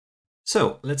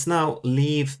So let's now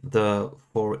leave the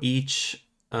for each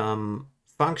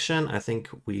function. I think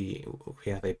we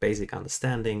have a basic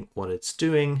understanding what it's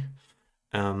doing.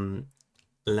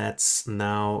 Let's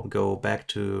now go back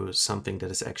to something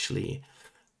that is actually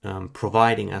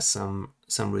providing us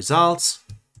some results.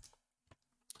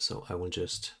 So I will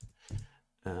just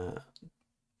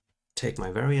take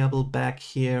my variable back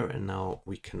here, and now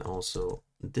we can also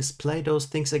display those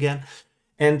things again.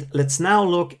 And let's now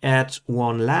look at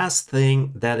one last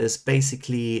thing that is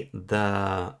basically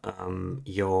the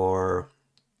your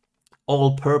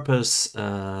all-purpose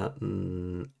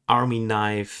army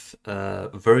knife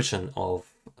version of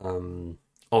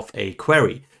a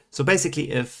query. So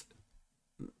basically, if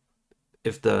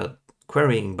the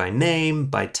querying by name,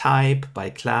 by type, by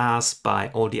class, by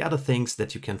all the other things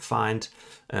that you can find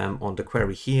on the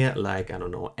query here, like, I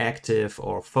don't know, active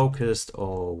or focused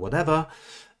or whatever,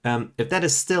 if that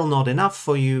is still not enough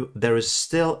for you, there is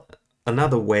still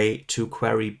another way to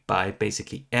query by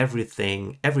basically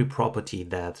everything, every property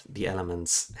that the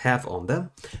elements have on them.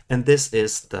 And this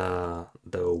is the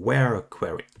where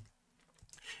query.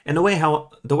 And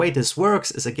the way this works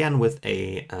is again with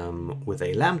a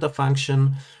lambda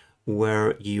function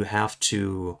where you have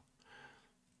to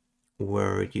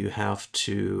let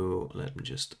me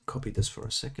just copy this for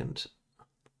a second,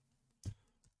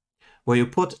 where you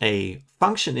put a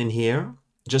function in here,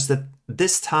 just that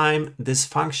this time this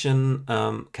function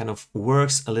kind of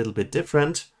works a little bit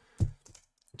different.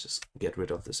 Just get rid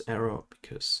of this arrow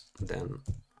because then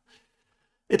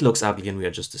it looks ugly and we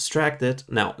are just distracted.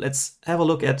 Now let's have a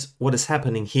look at what is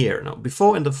happening here. Now,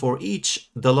 before in the for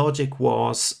each, the logic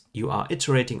was you are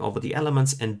iterating over the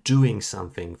elements and doing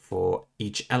something for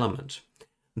each element.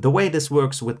 The way this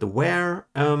works with the where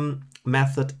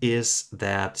method is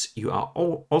that you are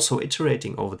also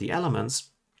iterating over the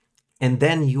elements, and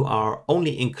then you are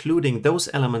only including those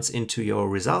elements into your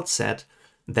result set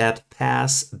that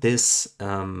pass this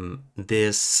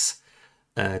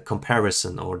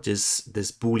comparison or this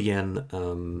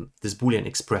Boolean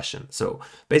expression. So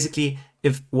basically,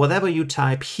 if whatever you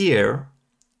type here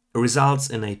results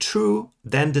in a true,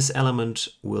 then this element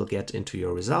will get into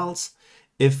your results.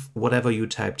 If whatever you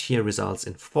typed here results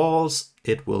in false,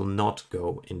 it will not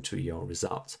go into your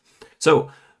results.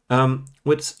 So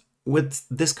with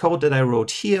this code that I wrote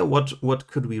here, what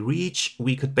could we reach?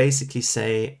 We could basically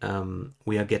say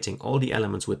we are getting all the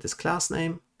elements with this class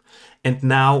name, and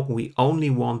now we only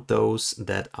want those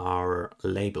that are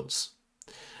labels.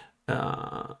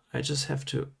 I just have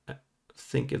to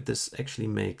think if this actually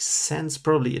makes sense.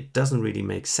 Probably it doesn't really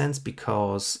make sense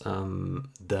because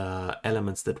the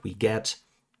elements that we get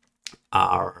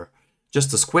are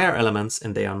just the square elements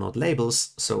and they are not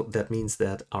labels. So that means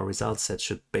that our result set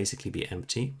should basically be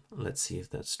empty. Let's see if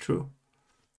that's true.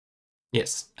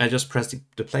 Yes, I just pressed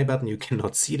the play button. You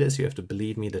cannot see this. You have to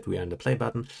believe me that we are in the play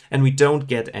button, and we don't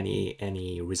get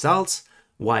any results.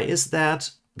 Why is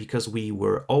that? Because we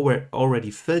were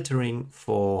already filtering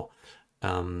for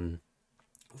only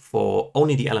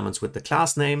the elements with the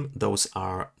class name. Those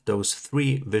are those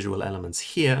three visual elements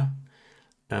here,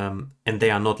 and they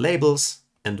are not labels.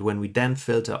 And when we then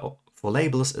filter for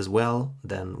labels as well,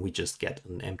 then we just get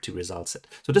an empty result set.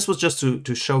 So this was just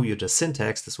to show you the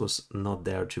syntax. This was not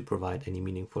there to provide any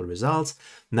meaningful results.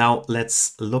 Now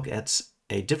let's look at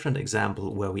a different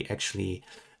example where we actually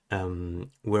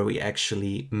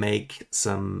make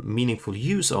some meaningful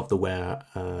use of the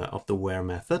where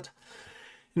method.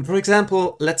 And for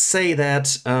example, let's say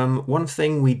that one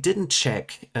thing we didn't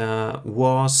check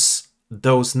was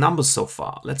those numbers so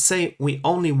far. Let's say we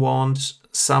only want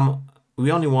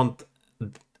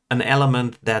an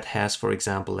element that has, for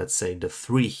example, let's say the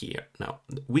 3 here. Now,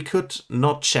 we could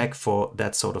not check for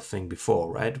that sort of thing before,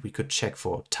 right? We could check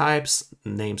for types,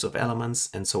 names of elements,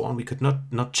 and so on. We could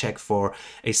not check for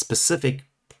a specific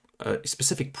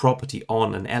property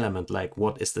on an element, like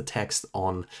what is the text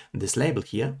on this label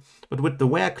here. But with the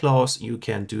where clause, you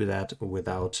can do that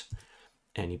without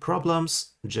any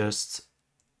problems, just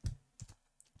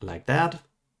like that.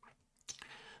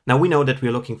 Now we know that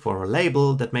we're looking for a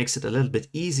label. That makes it a little bit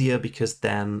easier because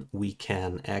then we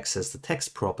can access the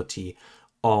text property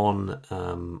on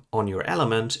your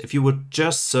element. If you would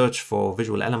just search for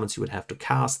visual elements, you would have to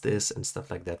cast this and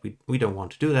stuff like that. We don't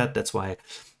want to do that. That's why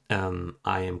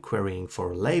I am querying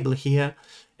for a label here.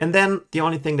 And then the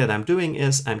only thing that I'm doing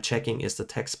is I'm checking is the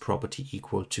text property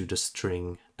equal to the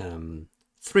string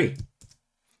 3.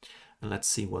 And let's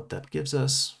see what that gives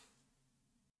us.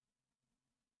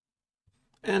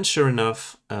 And sure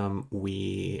enough,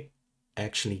 we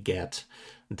actually get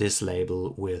this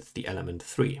label with the element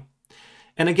 3.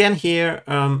 And again here,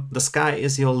 the sky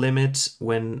is your limit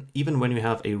even when you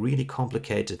have a really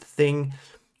complicated thing.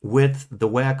 With the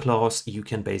where clause, you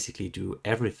can basically do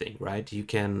everything, right? You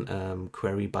can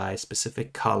query by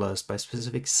specific colors, by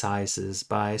specific sizes,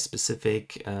 by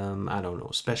specific, I don't know,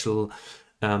 special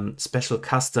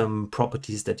custom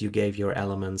properties that you gave your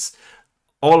elements.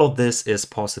 All of this is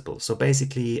possible. So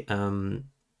basically,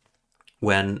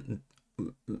 when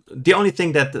the only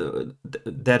thing that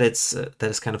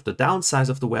is kind of the downside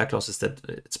of the where clause is that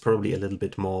it's probably a little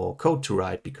bit more code to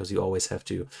write, because you always have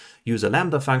to use a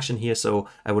lambda function here. So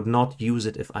I would not use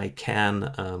it if I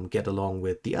can get along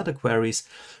with the other queries.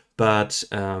 But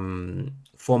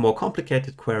for more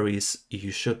complicated queries, you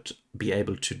should be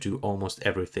able to do almost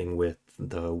everything with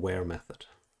the where method.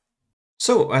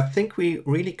 So I think we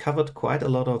really covered quite a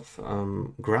lot of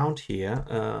ground here.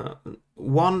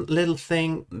 One little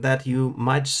thing that you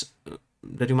might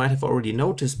have already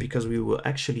noticed, because we were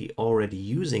actually already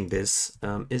using this,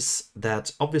 is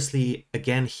that obviously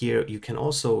again here you can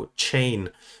also chain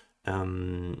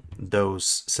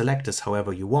those selectors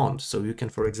however you want. So you can,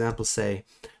 for example, say,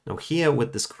 now here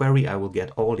with this query I will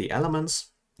get all the elements.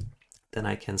 Then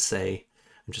I can say,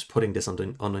 I'm just putting this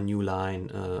on a new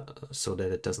line so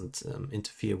that it doesn't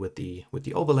interfere with the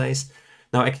overlays.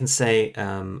 Now I can say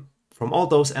from all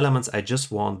those elements, I just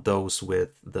want those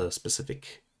with the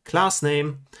specific class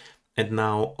name. And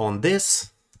now on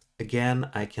this, again,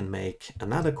 I can make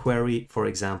another query, for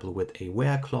example, with a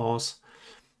where clause.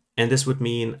 And this would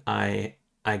mean I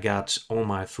got all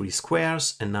my 3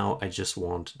 squares, and now I just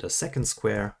want the second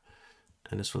square.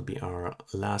 And this will be our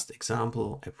last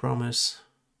example, I promise.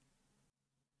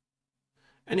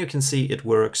 And you can see it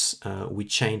works. We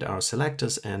chained our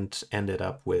selectors and ended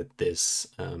up with this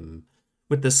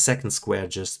second square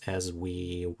just as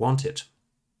we wanted.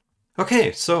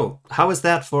 Okay, so how is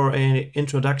that for an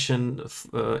introduction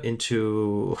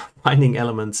into finding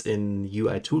elements in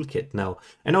UI Toolkit? Now,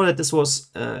 I know that this was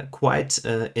quite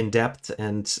in-depth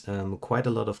and quite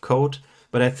a lot of code,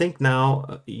 but I think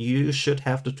now you should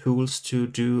have the tools to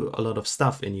do a lot of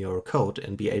stuff in your code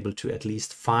and be able to at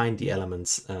least find the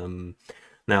elements.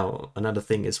 Now, another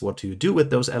thing is what do you do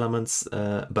with those elements,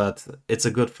 but it's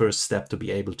a good first step to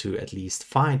be able to at least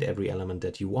find every element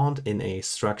that you want in a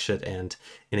structured and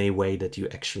in a way that you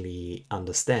actually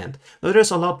understand. Now,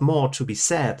 there's a lot more to be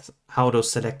said, how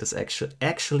those selectors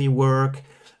actually work,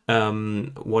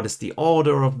 what is the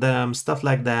order of them, stuff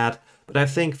like that. But I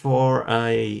think for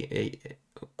a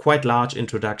quite large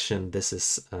introduction, this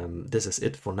is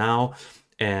it for now.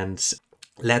 And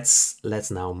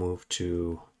let's now move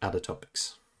to other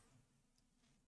topics.